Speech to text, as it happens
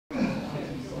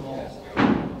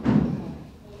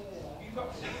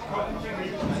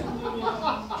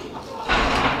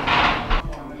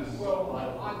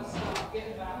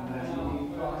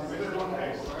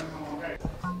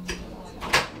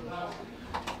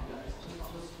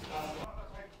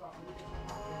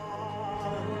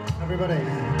everybody.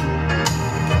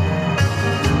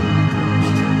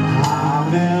 I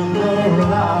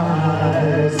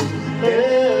memorize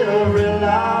every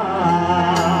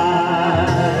line.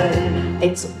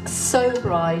 It's so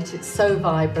bright, it's so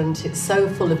vibrant, it's so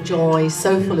full of joy,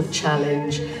 so full of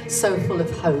challenge, so full of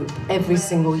hope every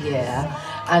single year.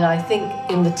 And I think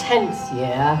in the 10th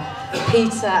year,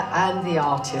 Peter and the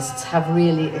artists have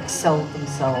really excelled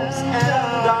themselves.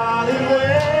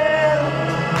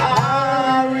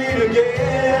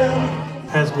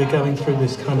 As we're going through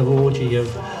this kind of orgy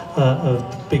of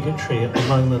bigotry at the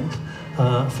moment,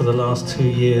 for the last 2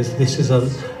 years, this is a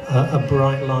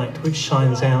bright light which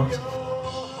shines out.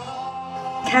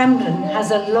 Camden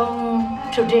has a long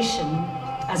tradition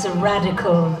as a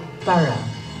radical borough.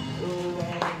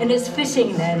 And it's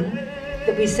fitting then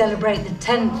that we celebrate the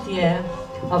 10th year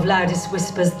of Loudest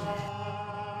Whispers.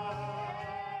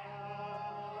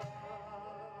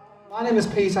 My name is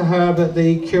Peter Herbert,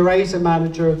 the curator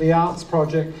manager of the Arts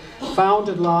Project,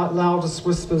 founded Loudest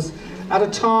Whispers at a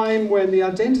time when the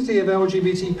identity of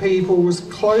LGBT people was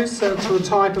closer to a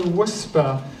type of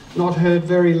whisper not heard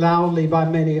very loudly by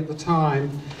many at the time.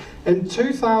 In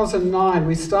 2009,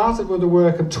 we started with the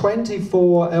work of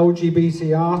 24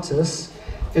 LGBT artists.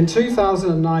 In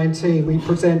 2019, we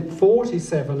present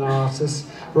 47 artists,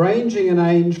 ranging in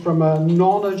age from a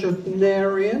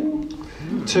nonagenarian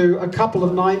to a couple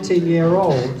of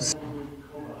 19-year-olds.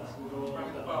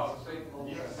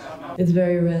 It's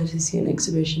very rare to see an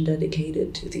exhibition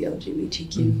dedicated to the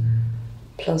LGBTQ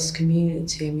plus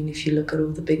community. I mean, if you look at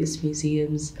all the biggest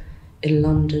museums in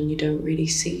London, you don't really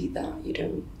see that.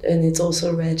 And it's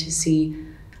also rare to see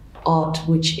art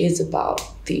which is about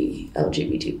the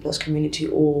LGBT plus community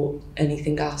or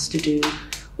anything that has to do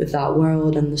with that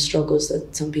world and the struggles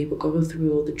that some people go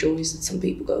through or the joys that some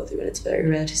people go through. And it's very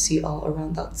rare to see art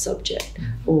around that subject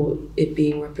or it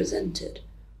being represented.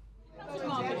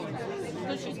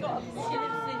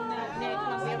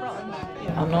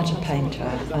 I'm not a painter.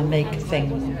 I make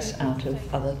things out of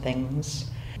other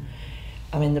things.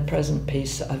 I mean, the present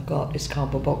piece that I've got is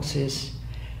cardboard boxes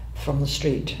from the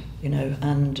street, you know,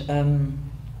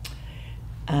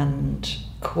 and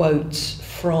quotes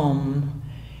from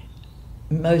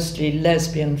mostly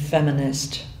lesbian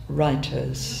feminist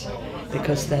writers,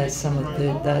 because there's some of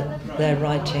their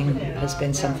writing has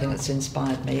been something that's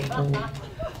inspired me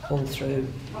all through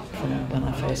from when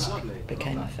I first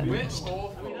became a feminist.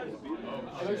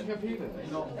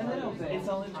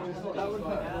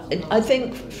 I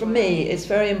think for me it's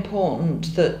very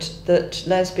important that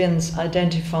lesbians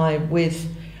identify with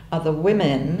other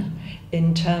women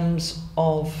in terms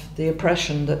of the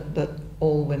oppression that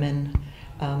all women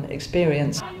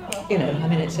experience. You know, I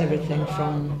mean, it's everything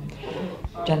from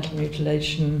genital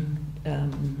mutilation,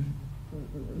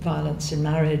 violence in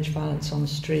marriage, violence on the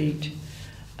street.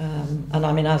 And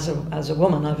I mean, as a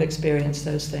woman, I've experienced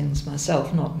those things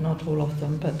myself, not all of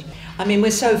them, but I mean,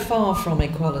 we're so far from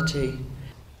equality.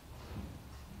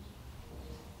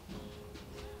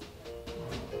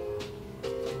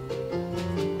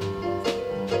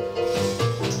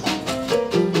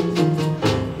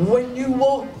 When you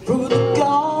walk through the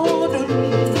garden,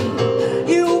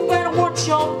 you better watch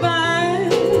your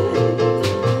back.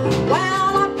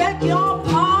 Well, I beg your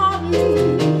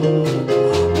pardon.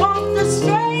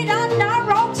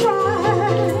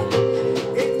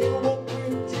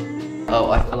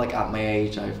 I feel like at my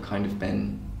age I've kind of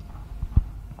been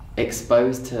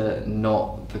exposed to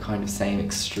not the kind of same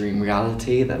extreme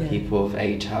reality that people of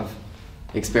age have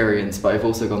experienced, but I've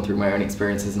also gone through my own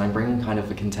experiences, and I'm bringing kind of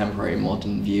a contemporary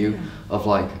modern view of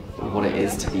like what it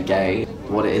is to be gay,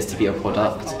 what it is to be a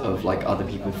product of like other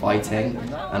people fighting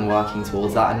and working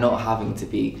towards that, and not having to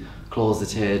be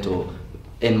closeted or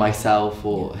in myself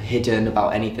or hidden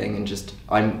about anything, and just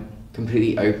I'm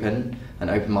completely open and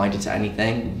open-minded to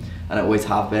anything, and I always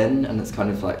have been, and it's kind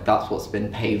of like that's what's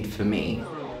been paved for me.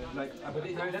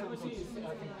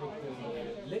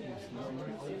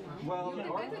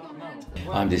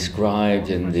 I'm described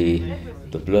in the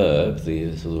blurb,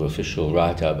 the sort of official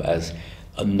write-up, as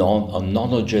a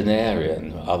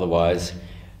nonagenarian, otherwise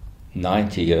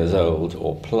 90 years old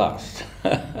or plus.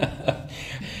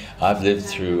 I've lived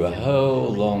through a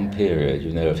whole long period,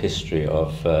 you know, of history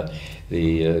of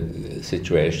the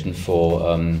situation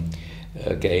for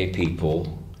gay people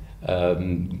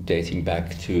dating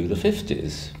back to the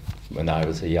 50s, when I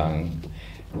was a young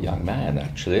man,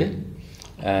 actually.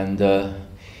 And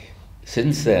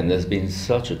since then, there's been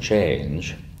such a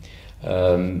change,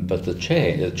 but the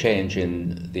change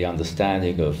in the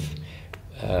understanding of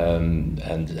and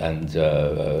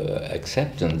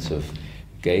acceptance of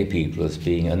gay people as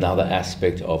being another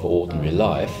aspect of ordinary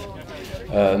life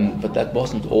But that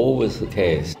wasn't always the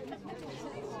case.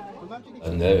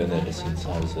 I've known ever since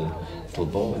I was a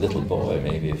little boy,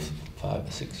 maybe 5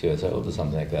 or 6 years old or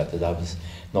something like that, that I was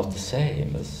not the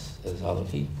same as other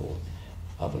people,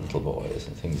 other little boys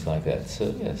and things like that.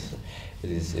 So yes,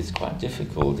 it's quite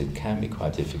difficult. It can be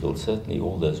quite difficult. Certainly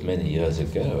all those many years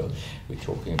ago, we're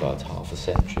talking about half a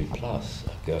century plus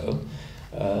ago,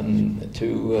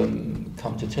 to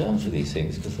come to terms with these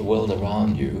things, because the world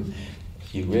around you,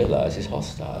 you realise is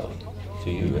hostile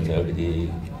to you, and nobody,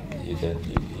 you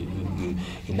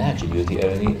imagine you're the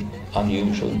only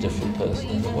unusual and different person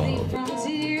in the world.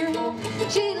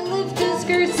 She'd lift her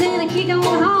skirts and kick on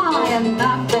high and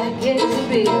knock back kegs of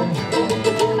beer.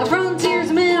 A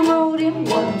frontiersman rode in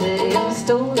one day and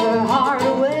stole her heart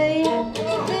away.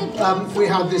 We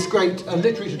have this great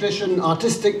literary tradition,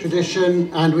 artistic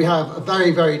tradition, and we have a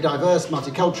very, very diverse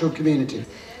multicultural community.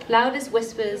 Loudest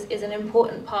Whispers is an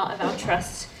important part of our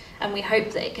trust, and we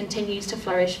hope that it continues to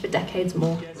flourish for decades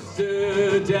more.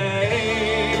 Yesterday,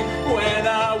 when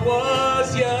I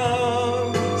was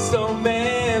young, so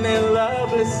many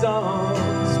lovely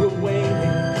songs were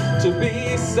waiting to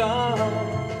be sung.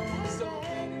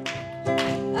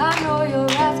 I know you're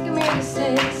asking me to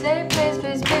say, please,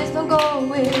 don't go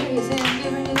away. Say I'm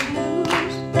giving you the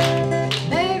blues,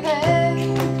 baby.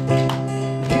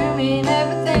 You mean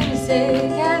everything you say.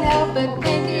 Can't help but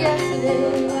think of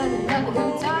yesterday. I had another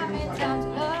good time in time to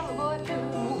love a boy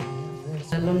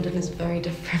true. London is very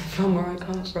different from where I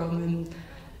come from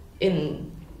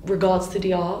in regards to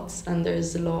the arts, and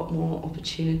there's a lot more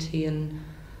opportunity, and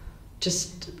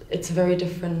just it's a very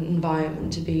different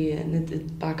environment to be in.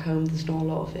 Back home there's not a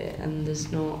lot of it, and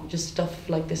there's not just stuff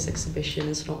like this exhibition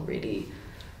is not really,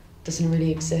 doesn't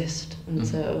really exist, and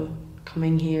so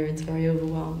coming here it's very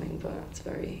overwhelming, but it's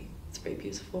very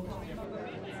beautiful.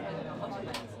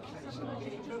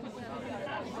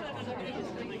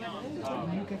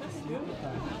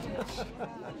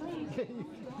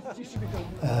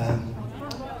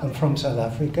 I'm from South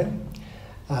Africa.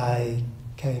 I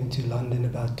came to London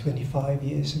about 25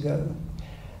 years ago.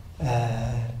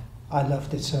 I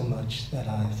loved it so much that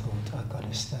I thought I'd got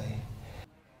to stay.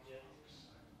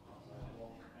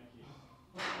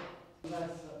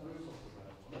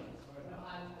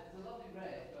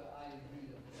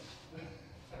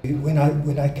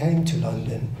 When I came to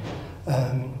London,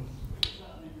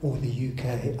 or the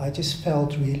UK, I just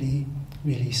felt really,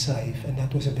 really safe, and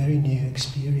that was a very new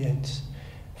experience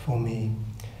for me.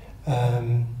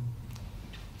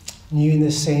 New in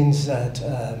the sense that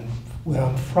where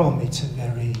I'm from, it's a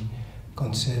very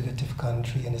conservative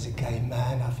country, and as a gay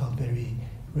man, I felt very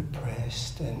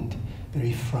repressed and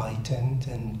very frightened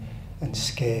and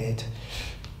scared.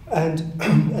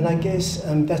 And I guess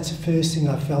that's the first thing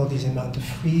I felt, is the amount of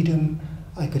freedom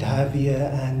I could have here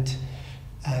and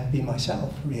be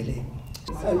myself, really.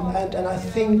 And I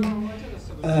think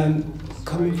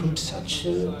coming from such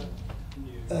a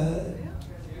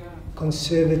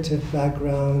conservative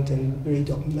background and very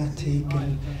dogmatic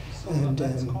and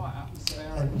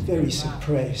very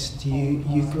suppressed,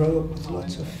 you grow up with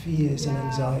lots of fears and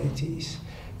anxieties,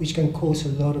 which can cause a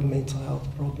lot of mental health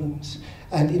problems.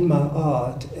 And in my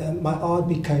art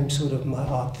became sort of my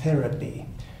art therapy,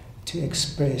 to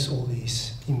express all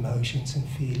these emotions and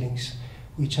feelings,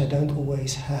 which I don't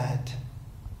always had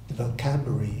the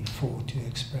vocabulary for to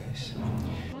express.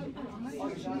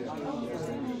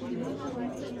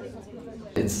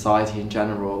 In society in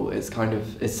general, it's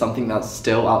something that's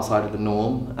still outside of the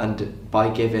norm, and by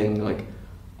giving like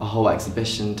a whole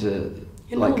exhibition to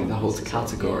like the whole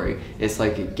category, it's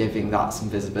like giving that some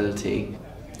visibility.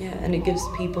 Yeah, and it gives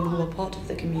people who are part of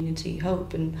the community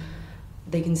hope, and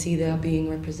they can see they are being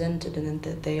represented, and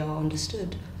that they are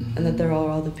understood, and that there are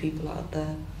other people out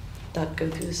there that go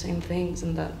through the same things,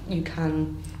 and that you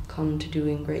can come to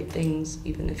doing great things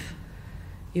even if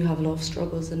you have a lot of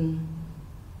struggles and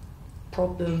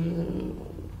problems and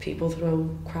people throw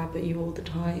crap at you all the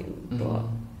time, but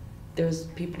there's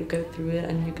people who go through it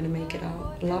and you're going to make it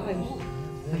out alive.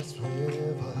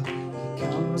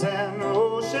 Comes an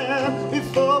ocean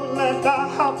before we let our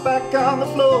hop back on the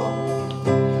floor.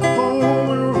 Oh,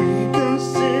 we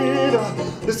reconsider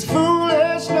this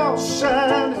foolish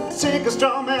notion. Take a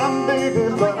strong man,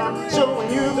 baby, but I'm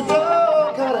showing you the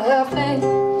door. Gotta have faith.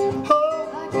 Oh,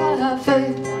 I gotta have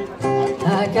faith.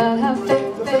 I gotta have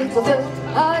faith, faith, faith.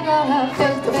 I gotta have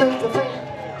faith, faith, faith.